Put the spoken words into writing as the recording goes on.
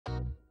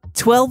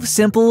12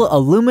 simple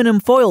aluminum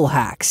foil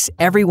hacks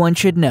everyone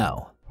should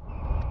know.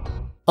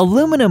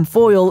 Aluminum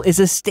foil is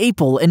a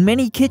staple in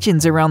many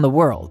kitchens around the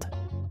world.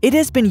 It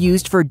has been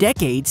used for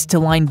decades to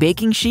line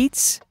baking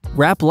sheets,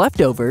 wrap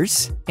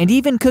leftovers, and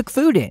even cook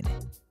food in.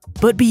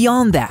 But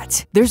beyond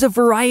that, there's a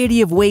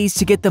variety of ways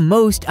to get the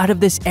most out of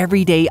this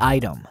everyday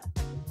item.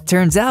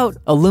 Turns out,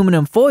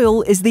 aluminum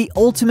foil is the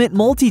ultimate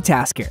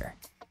multitasker.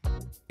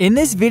 In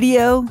this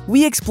video,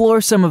 we explore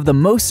some of the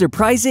most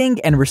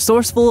surprising and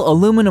resourceful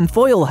aluminum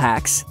foil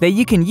hacks that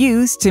you can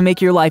use to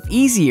make your life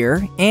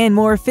easier and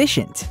more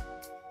efficient.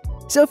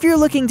 So if you're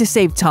looking to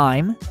save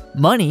time,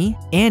 money,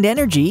 and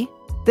energy,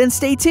 then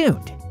stay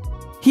tuned.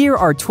 Here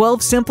are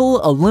 12 simple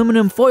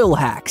aluminum foil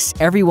hacks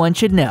everyone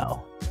should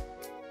know.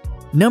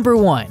 Number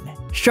 1.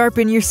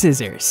 Sharpen your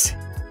scissors.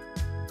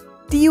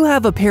 Do you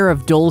have a pair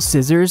of dull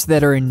scissors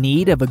that are in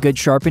need of a good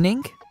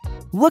sharpening?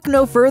 Look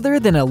no further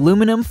than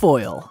aluminum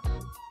foil.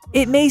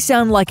 It may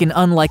sound like an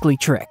unlikely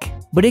trick,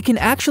 but it can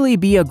actually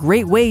be a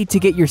great way to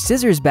get your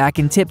scissors back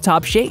in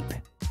tip-top shape.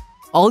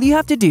 All you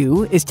have to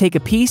do is take a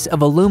piece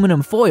of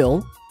aluminum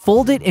foil,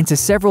 fold it into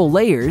several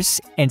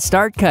layers, and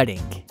start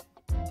cutting.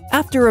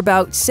 After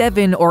about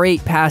 7 or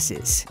 8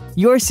 passes,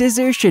 your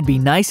scissors should be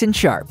nice and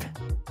sharp.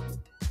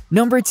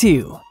 Number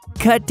 2.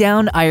 Cut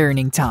down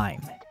ironing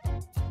time.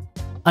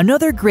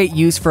 Another great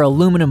use for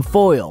aluminum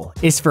foil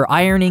is for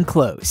ironing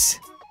clothes.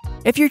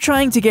 If you're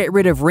trying to get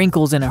rid of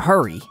wrinkles in a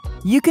hurry,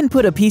 you can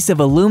put a piece of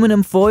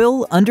aluminum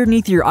foil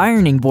underneath your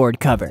ironing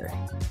board cover.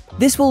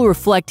 This will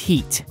reflect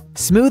heat,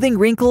 smoothing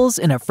wrinkles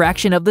in a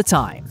fraction of the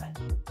time.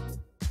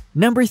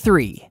 Number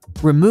 3.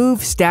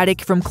 Remove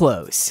static from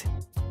clothes.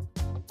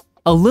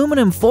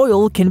 Aluminum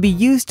foil can be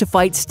used to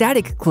fight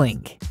static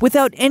cling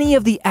without any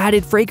of the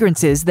added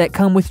fragrances that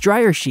come with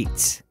dryer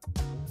sheets.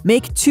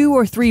 Make 2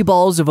 or 3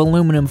 balls of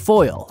aluminum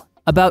foil,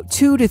 about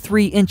 2 to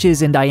 3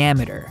 inches in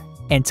diameter,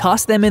 and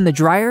toss them in the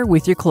dryer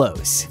with your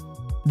clothes.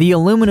 The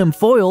aluminum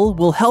foil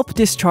will help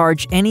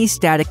discharge any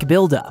static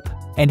buildup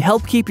and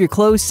help keep your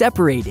clothes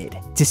separated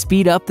to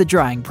speed up the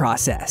drying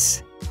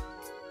process.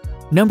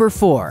 Number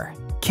 4.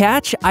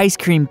 Catch ice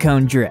cream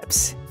cone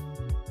drips.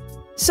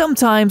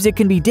 Sometimes it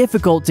can be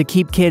difficult to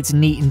keep kids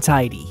neat and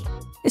tidy,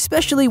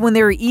 especially when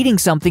they're eating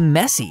something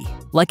messy,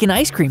 like an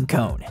ice cream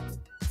cone.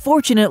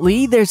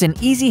 Fortunately, there's an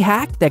easy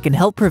hack that can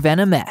help prevent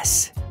a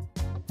mess.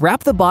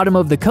 Wrap the bottom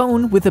of the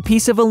cone with a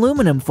piece of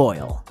aluminum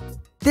foil.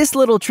 This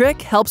little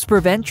trick helps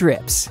prevent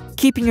drips,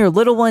 keeping your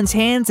little one's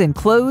hands and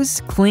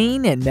clothes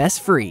clean and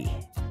mess-free.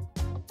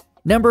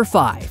 Number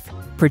 5.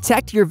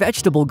 Protect your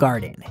vegetable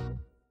garden.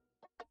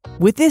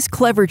 With this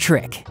clever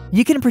trick,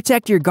 you can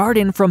protect your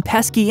garden from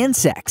pesky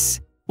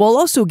insects, while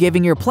also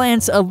giving your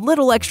plants a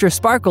little extra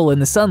sparkle in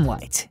the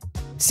sunlight.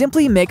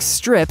 Simply mix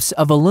strips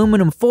of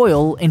aluminum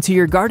foil into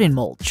your garden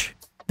mulch.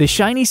 The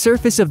shiny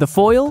surface of the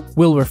foil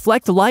will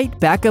reflect light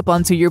back up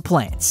onto your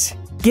plants,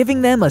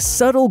 giving them a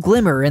subtle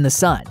glimmer in the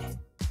sun.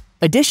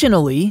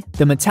 Additionally,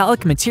 the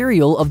metallic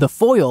material of the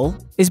foil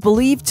is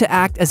believed to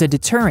act as a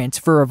deterrent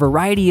for a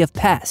variety of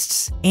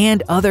pests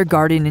and other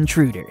garden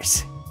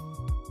intruders.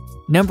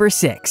 Number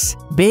 6.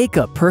 Bake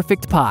a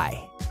perfect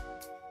pie.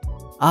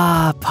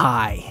 Ah,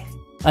 pie.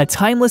 A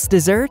timeless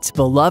dessert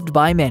beloved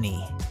by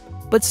many.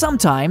 But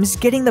sometimes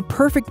getting the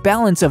perfect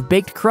balance of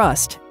baked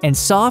crust and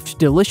soft,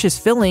 delicious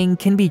filling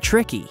can be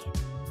tricky.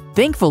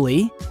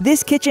 Thankfully,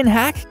 this kitchen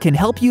hack can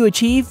help you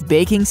achieve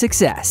baking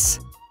success.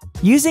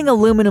 Using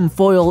aluminum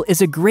foil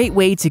is a great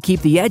way to keep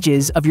the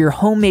edges of your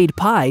homemade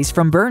pies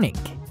from burning.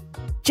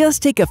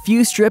 Just take a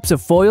few strips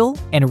of foil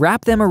and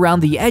wrap them around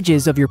the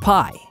edges of your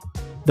pie.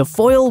 The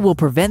foil will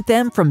prevent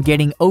them from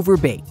getting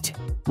overbaked,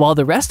 while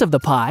the rest of the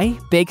pie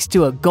bakes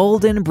to a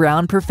golden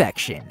brown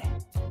perfection.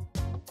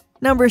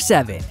 Number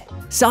 7.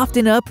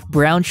 Soften up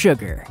brown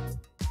sugar.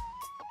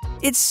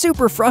 It's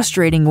super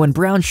frustrating when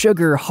brown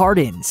sugar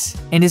hardens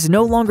and is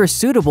no longer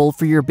suitable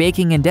for your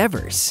baking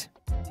endeavors.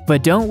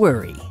 But don't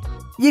worry.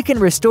 You can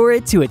restore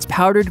it to its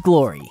powdered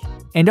glory,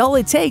 and all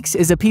it takes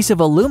is a piece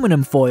of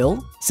aluminum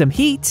foil, some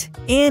heat,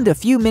 and a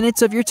few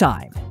minutes of your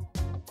time.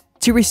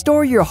 To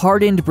restore your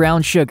hardened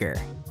brown sugar,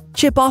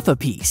 chip off a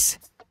piece,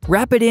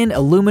 wrap it in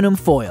aluminum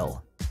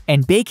foil,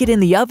 and bake it in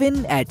the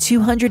oven at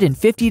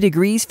 250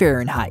 degrees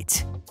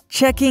Fahrenheit,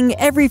 checking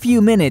every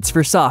few minutes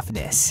for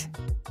softness.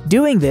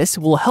 Doing this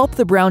will help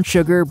the brown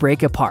sugar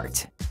break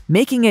apart,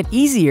 making it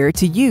easier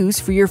to use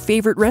for your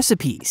favorite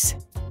recipes.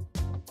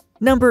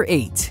 Number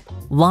 8.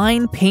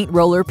 Line paint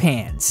roller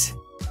pans.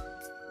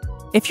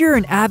 If you're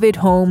an avid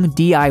home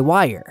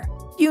DIYer,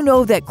 you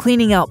know that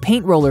cleaning out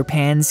paint roller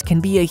pans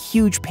can be a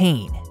huge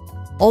pain.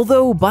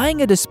 Although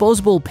buying a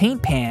disposable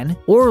paint pan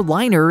or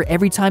liner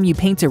every time you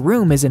paint a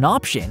room is an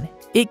option,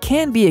 it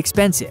can be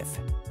expensive.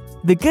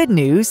 The good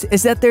news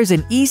is that there's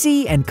an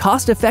easy and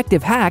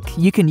cost-effective hack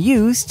you can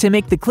use to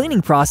make the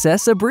cleaning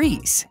process a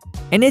breeze.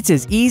 And it's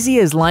as easy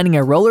as lining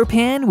a roller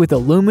pan with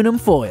aluminum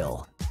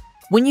foil.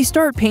 When you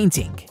start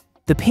painting,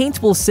 the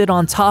paint will sit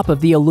on top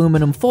of the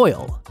aluminum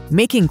foil,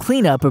 making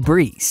cleanup a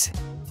breeze.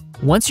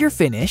 Once you're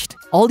finished,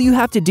 all you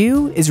have to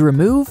do is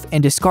remove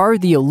and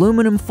discard the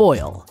aluminum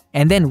foil,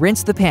 and then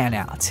rinse the pan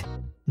out.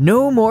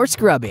 No more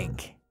scrubbing.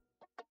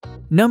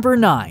 Number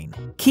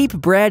 9. Keep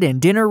bread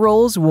and dinner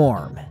rolls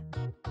warm.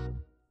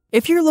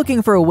 If you're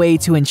looking for a way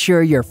to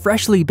ensure your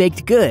freshly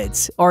baked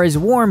goods are as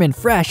warm and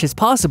fresh as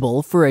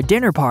possible for a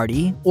dinner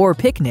party or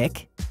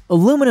picnic,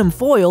 aluminum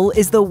foil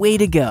is the way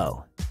to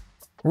go.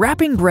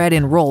 Wrapping bread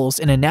and rolls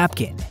in a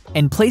napkin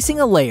and placing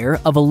a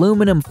layer of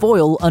aluminum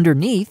foil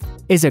underneath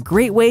is a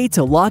great way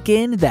to lock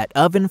in that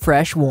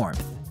oven-fresh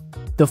warmth.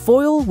 The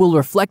foil will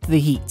reflect the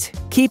heat,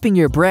 keeping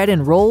your bread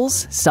and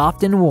rolls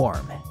soft and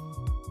warm.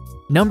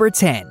 Number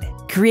 10.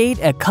 Create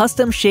a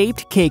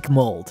custom-shaped cake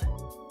mold.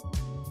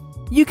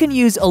 You can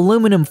use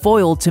aluminum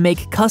foil to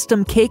make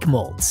custom cake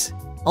molds.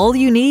 All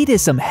you need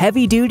is some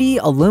heavy-duty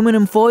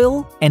aluminum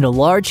foil and a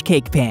large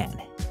cake pan.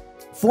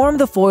 Form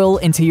the foil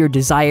into your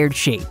desired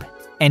shape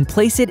and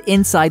place it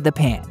inside the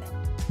pan.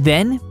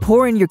 Then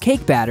pour in your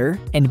cake batter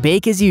and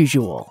bake as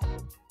usual.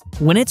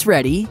 When it's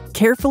ready,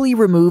 carefully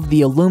remove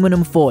the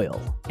aluminum foil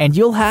and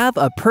you'll have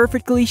a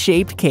perfectly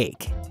shaped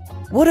cake.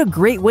 What a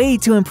great way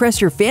to impress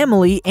your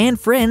family and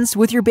friends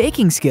with your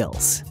baking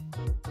skills!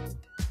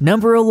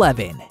 Number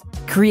 11.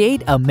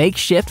 Create a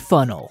makeshift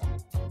funnel.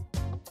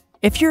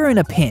 If you're in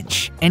a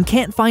pinch and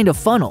can't find a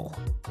funnel,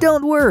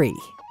 don't worry.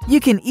 You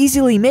can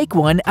easily make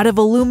one out of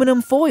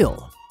aluminum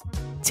foil.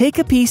 Take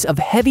a piece of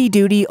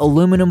heavy-duty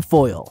aluminum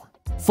foil,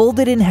 fold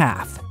it in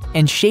half,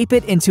 and shape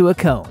it into a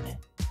cone.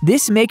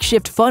 This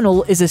makeshift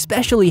funnel is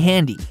especially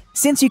handy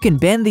since you can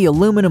bend the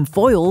aluminum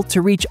foil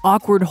to reach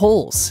awkward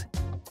holes.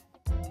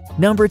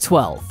 Number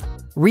 12.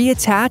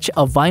 Reattach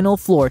a vinyl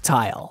floor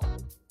tile.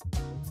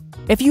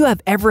 If you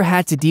have ever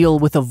had to deal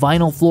with a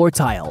vinyl floor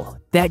tile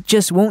that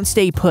just won't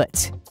stay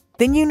put,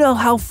 then you know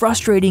how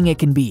frustrating it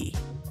can be.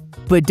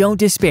 But don't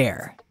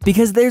despair,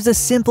 because there's a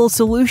simple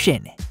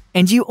solution,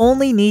 and you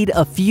only need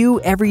a few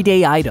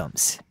everyday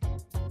items.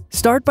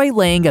 Start by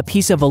laying a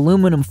piece of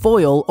aluminum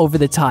foil over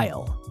the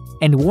tile,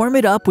 and warm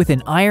it up with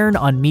an iron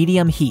on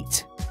medium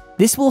heat.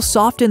 This will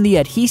soften the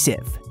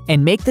adhesive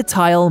and make the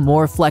tile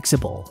more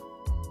flexible.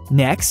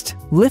 Next,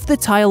 lift the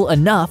tile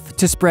enough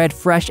to spread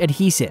fresh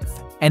adhesive,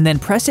 and then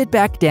press it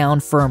back down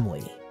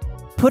firmly.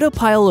 Put a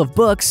pile of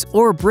books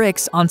or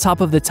bricks on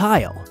top of the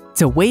tile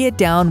to weigh it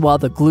down while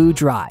the glue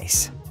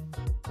dries.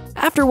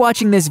 After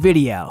watching this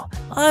video,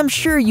 I'm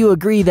sure you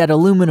agree that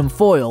aluminum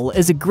foil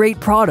is a great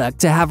product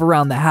to have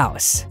around the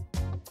house.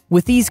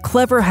 With these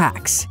clever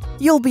hacks,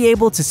 you'll be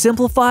able to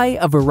simplify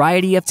a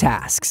variety of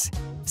tasks.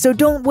 So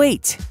don't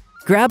wait!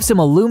 Grab some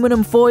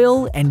aluminum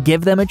foil and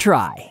give them a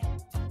try.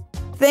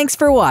 Thanks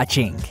for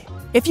watching!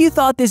 If you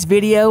thought this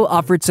video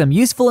offered some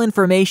useful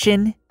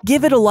information,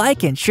 give it a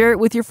like and share it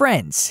with your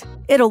friends.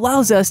 It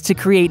allows us to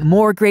create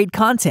more great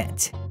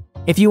content.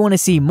 If you want to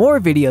see more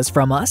videos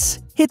from us,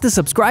 hit the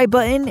subscribe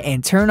button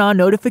and turn on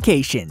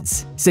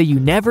notifications so you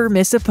never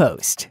miss a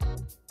post.